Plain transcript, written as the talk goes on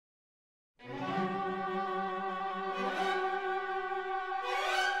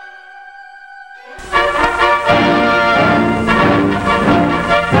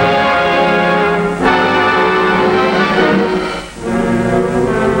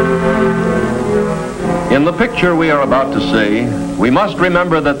In the picture we are about to see, we must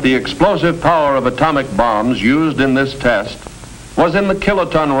remember that the explosive power of atomic bombs used in this test was in the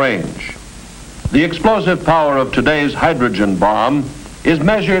kiloton range. The explosive power of today's hydrogen bomb is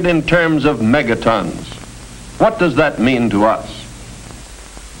measured in terms of megatons. What does that mean to us?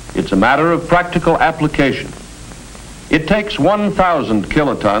 It's a matter of practical application. It takes 1,000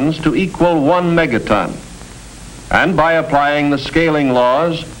 kilotons to equal 1 megaton. And by applying the scaling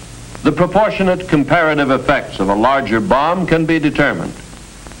laws, the proportionate comparative effects of a larger bomb can be determined.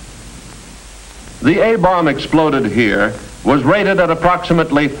 The A bomb exploded here was rated at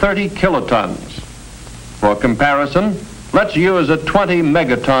approximately 30 kilotons. For comparison, let's use a 20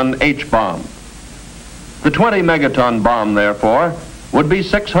 megaton H bomb. The 20 megaton bomb, therefore, would be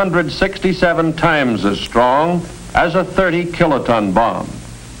 667 times as strong as a 30 kiloton bomb.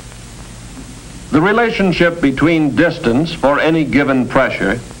 The relationship between distance for any given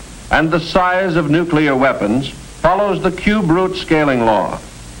pressure and the size of nuclear weapons follows the cube root scaling law.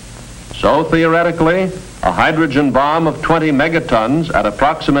 So theoretically, a hydrogen bomb of 20 megatons at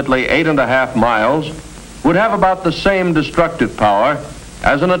approximately 8.5 miles would have about the same destructive power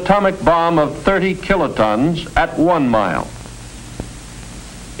as an atomic bomb of 30 kilotons at 1 mile.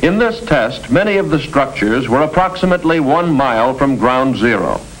 In this test, many of the structures were approximately 1 mile from ground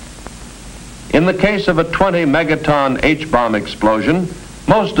zero. In the case of a 20 megaton H-bomb explosion,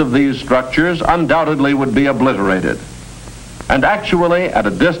 most of these structures undoubtedly would be obliterated. And actually, at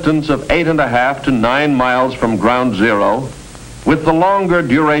a distance of 8.5 to 9 miles from ground zero, with the longer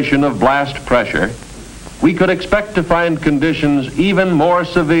duration of blast pressure, we could expect to find conditions even more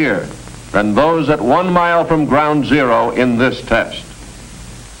severe than those at 1 mile from ground zero in this test.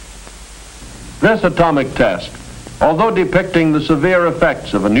 This atomic test, although depicting the severe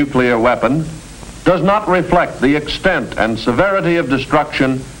effects of a nuclear weapon, does not reflect the extent and severity of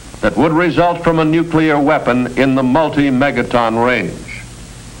destruction that would result from a nuclear weapon in the multi-megaton range.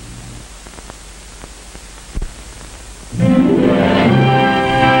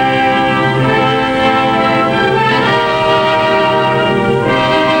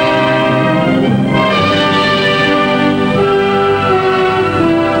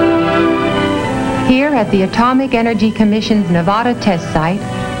 Here at the Atomic Energy Commission's Nevada test site,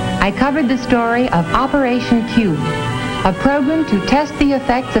 I covered the story of Operation Q, a program to test the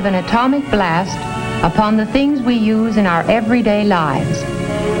effects of an atomic blast upon the things we use in our everyday lives.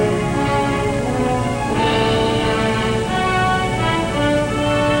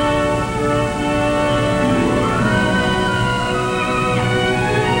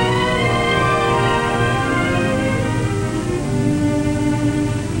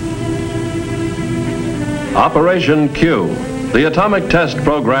 Operation Q, the atomic test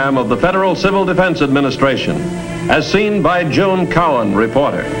program of the Federal Civil Defense Administration, as seen by June Cowan,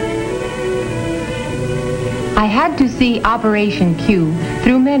 reporter. I had to see Operation Q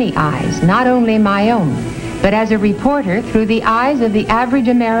through many eyes, not only my own, but as a reporter through the eyes of the average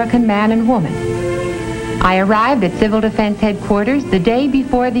American man and woman. I arrived at Civil Defense Headquarters the day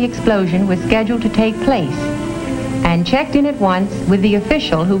before the explosion was scheduled to take place, and checked in at once with the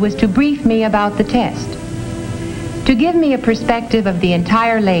official who was to brief me about the test. To give me a perspective of the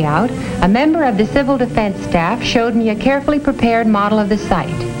entire layout, a member of the Civil Defense staff showed me a carefully prepared model of the site.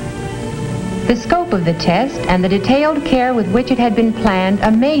 The scope of the test and the detailed care with which it had been planned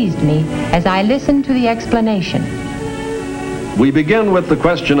amazed me as I listened to the explanation. We begin with the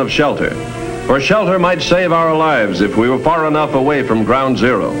question of shelter, for shelter might save our lives if we were far enough away from ground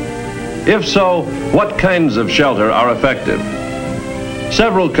zero. If so, what kinds of shelter are effective?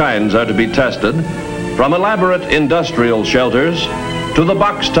 Several kinds are to be tested, from elaborate industrial shelters to the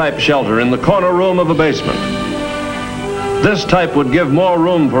box-type shelter in the corner room of a basement. This type would give more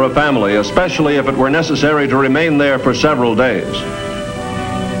room for a family, especially if it were necessary to remain there for several days.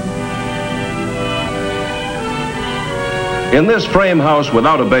 In this frame house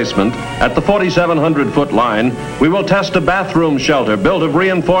without a basement, at the 4,700-foot line, we will test a bathroom shelter built of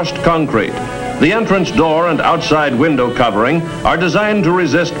reinforced concrete. The entrance door and outside window covering are designed to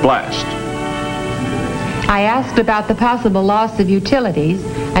resist blast. I asked about the possible loss of utilities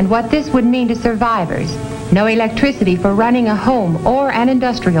and what this would mean to survivors. No electricity for running a home or an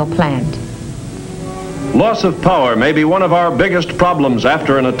industrial plant. Loss of power may be one of our biggest problems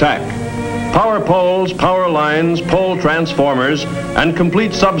after an attack. Power poles, power lines, pole transformers, and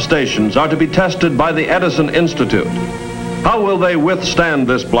complete substations are to be tested by the Edison Institute. How will they withstand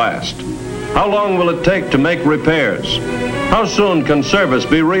this blast? How long will it take to make repairs? How soon can service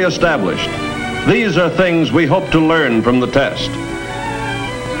be reestablished? These are things we hope to learn from the test.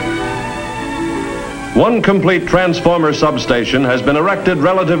 One complete transformer substation has been erected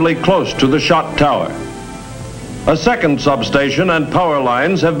relatively close to the shot tower. A second substation and power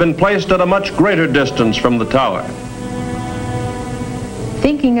lines have been placed at a much greater distance from the tower.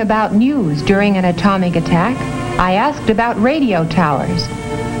 Thinking about news during an atomic attack, I asked about radio towers.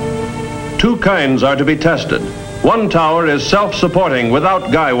 Two kinds are to be tested. One tower is self-supporting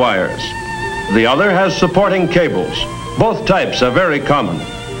without guy wires. The other has supporting cables. Both types are very common.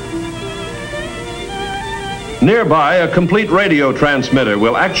 Nearby, a complete radio transmitter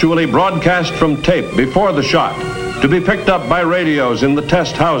will actually broadcast from tape before the shot to be picked up by radios in the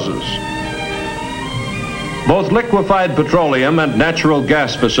test houses. Both liquefied petroleum and natural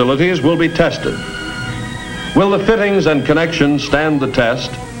gas facilities will be tested. Will the fittings and connections stand the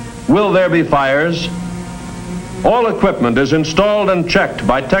test? Will there be fires? All equipment is installed and checked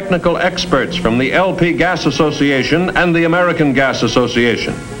by technical experts from the LP Gas Association and the American Gas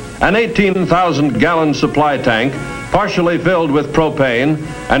Association. An 18,000-gallon supply tank, partially filled with propane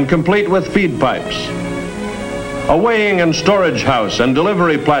and complete with feed pipes. A weighing and storage house and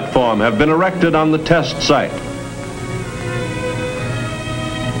delivery platform have been erected on the test site.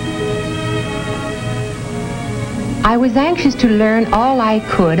 I was anxious to learn all I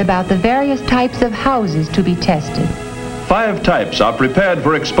could about the various types of houses to be tested. 5 types are prepared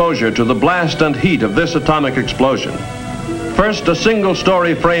for exposure to the blast and heat of this atomic explosion. First, a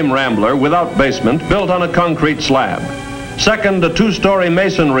single-story frame rambler without basement built on a concrete slab. Second, a 2-story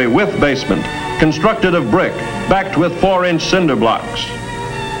masonry with basement constructed of brick backed with 4-inch cinder blocks.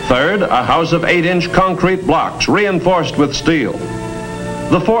 Third, a house of 8-inch concrete blocks reinforced with steel.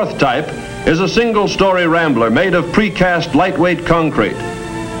 The 4th type is a single-story rambler made of precast lightweight concrete.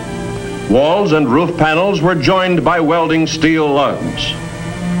 Walls and roof panels were joined by welding steel lugs.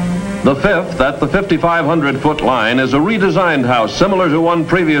 The 5th, at the 5,500-foot line, is a redesigned house similar to one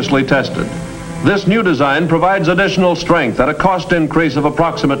previously tested. This new design provides additional strength at a cost increase of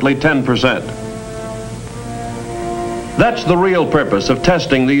approximately 10%. That's the real purpose of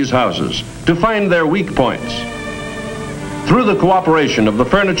testing these houses, to find their weak points. Through the cooperation of the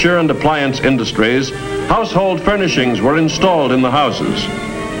furniture and appliance industries, household furnishings were installed in the houses.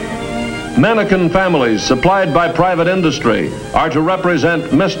 Mannequin families supplied by private industry are to represent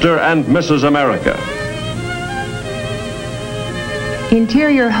Mr. and Mrs. America.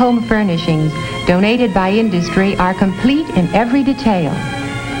 Interior home furnishings donated by industry are complete in every detail.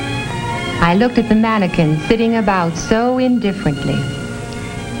 I looked at the mannequins sitting about so indifferently.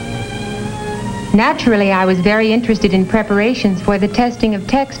 Naturally, I was very interested in preparations for the testing of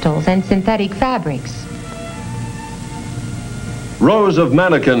textiles and synthetic fabrics. Rows of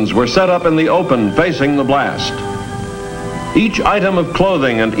mannequins were set up in the open facing the blast. Each item of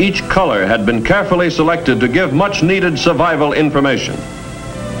clothing and each color had been carefully selected to give much needed survival information.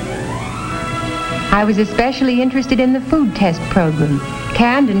 I was especially interested in the food test program.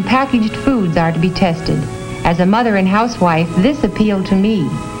 Canned and packaged foods are to be tested. As a mother and housewife, this appealed to me.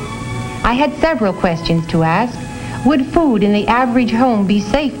 I had several questions to ask. Would food in the average home be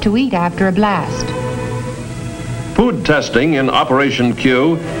safe to eat after a blast? Food testing in Operation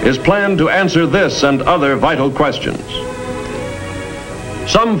Q is planned to answer this and other vital questions.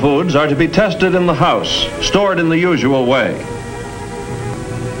 Some foods are to be tested in the house, stored in the usual way.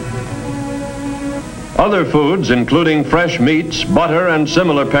 Other foods, including fresh meats, butter, and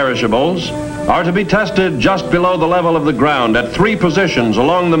similar perishables, are to be tested just below the level of the ground at 3 positions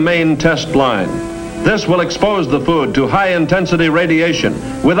along the main test line. This will expose the food to high-intensity radiation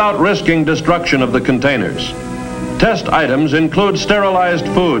without risking destruction of the containers. Test items include sterilized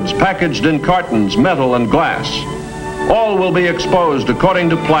foods packaged in cartons, metal, and glass. All will be exposed according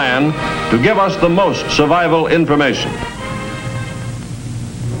to plan to give us the most survival information.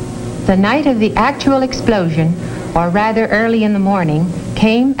 The night of the actual explosion, or rather early in the morning,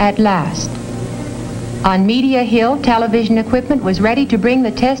 came at last. On Media Hill, television equipment was ready to bring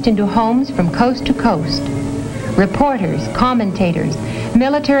the test into homes from coast to coast. Reporters, commentators,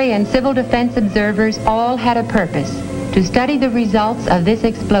 military and civil defense observers all had a purpose: to study the results of this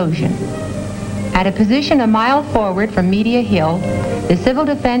explosion. At a position a mile forward from Media Hill, the Civil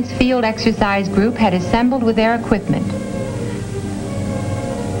Defense Field Exercise Group had assembled with their equipment.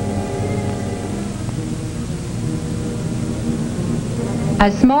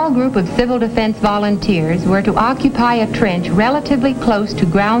 A small group of civil defense volunteers were to occupy a trench relatively close to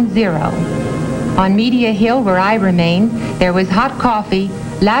ground zero. On Media Hill, where I remained, there was hot coffee,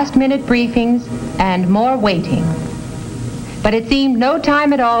 last-minute briefings, and more waiting. But it seemed no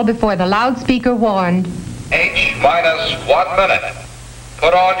time at all before the loudspeaker warned, H-minus 1 minute.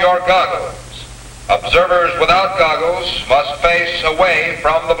 Put on your goggles. Observers without goggles must face away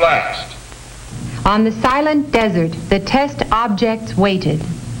from the blast. On the silent desert, the test objects waited.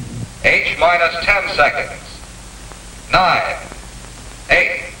 H-minus 10 seconds. 9,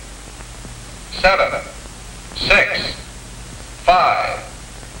 8, 7, 6, 5,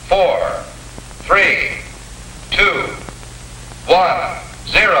 4, 3, 2, 1,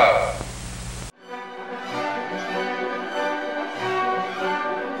 0.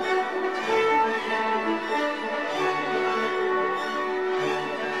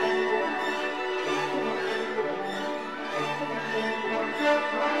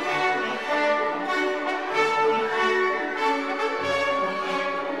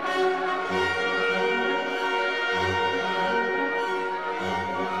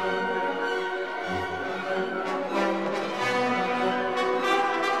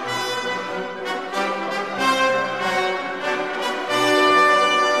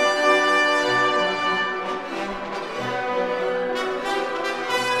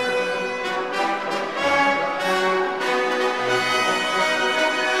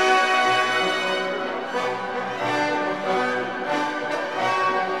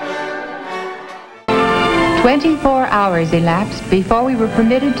 "24 hours elapsed before we were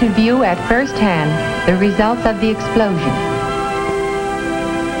permitted to view at first hand the results of the explosion.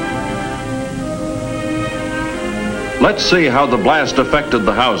 Let's see how the blast affected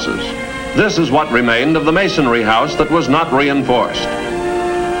the houses. This is what remained of the masonry house that was not reinforced.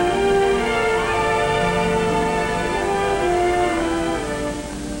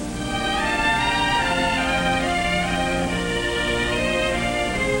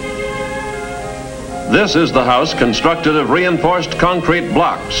 This is the house constructed of reinforced concrete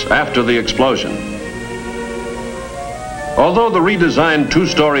blocks after the explosion. Although the redesigned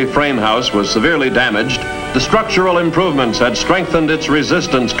two-story frame house was severely damaged, the structural improvements had strengthened its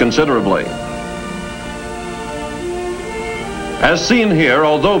resistance considerably. As seen here,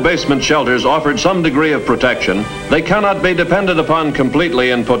 although basement shelters offered some degree of protection, they cannot be depended upon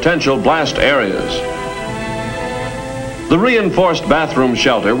completely in potential blast areas. The reinforced bathroom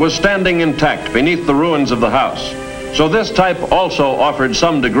shelter was standing intact beneath the ruins of the house, so this type also offered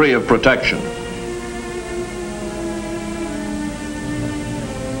some degree of protection.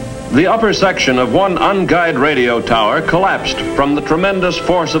 The upper section of one unguided radio tower collapsed from the tremendous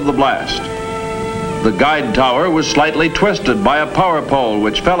force of the blast. The guide tower was slightly twisted by a power pole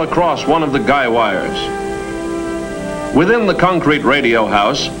which fell across one of the guy wires. Within the concrete radio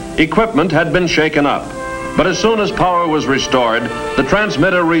house, equipment had been shaken up. But as soon as power was restored, the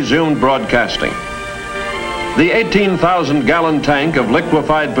transmitter resumed broadcasting. The 18,000-gallon tank of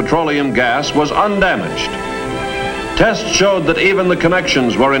liquefied petroleum gas was undamaged. Tests showed that even the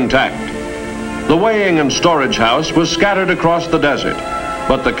connections were intact. The weighing and storage house was scattered across the desert,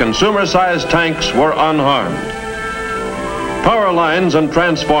 but the consumer-sized tanks were unharmed. Power lines and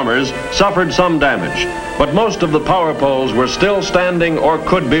transformers suffered some damage, but most of the power poles were still standing or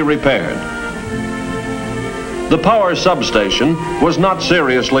could be repaired. The power substation was not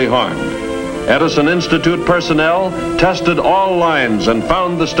seriously harmed. Edison Institute personnel tested all lines and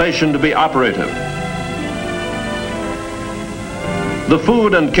found the station to be operative. The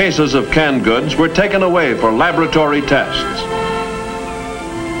food and cases of canned goods were taken away for laboratory tests.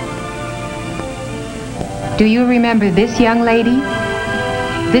 Do you remember this young lady?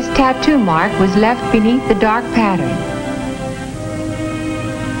 This tattoo mark was left beneath the dark pattern.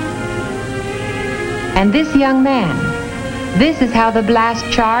 And this young man, this is how the blast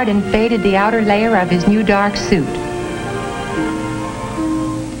charred and faded the outer layer of his new dark suit.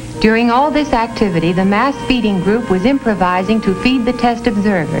 During all this activity, the mass feeding group was improvising to feed the test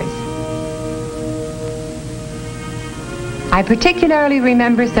observers. I particularly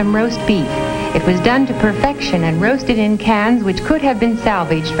remember some roast beef. It was done to perfection and roasted in cans which could have been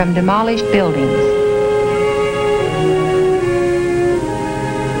salvaged from demolished buildings.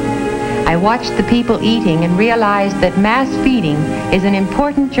 I watched the people eating and realized that mass feeding is an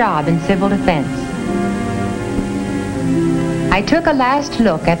important job in civil defense. I took a last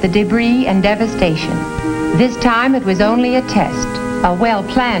look at the debris and devastation. This time it was only a test, a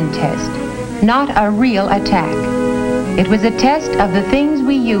well-planned test, not a real attack. It was a test of the things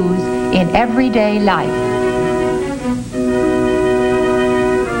we use in everyday life.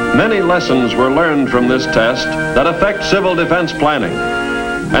 Many lessons were learned from this test that affect civil defense planning.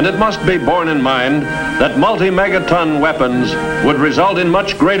 And it must be borne in mind that multi-megaton weapons would result in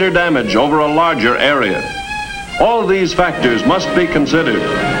much greater damage over a larger area. All these factors must be considered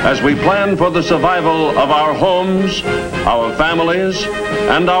as we plan for the survival of our homes, our families,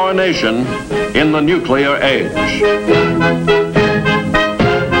 and our nation in the nuclear age.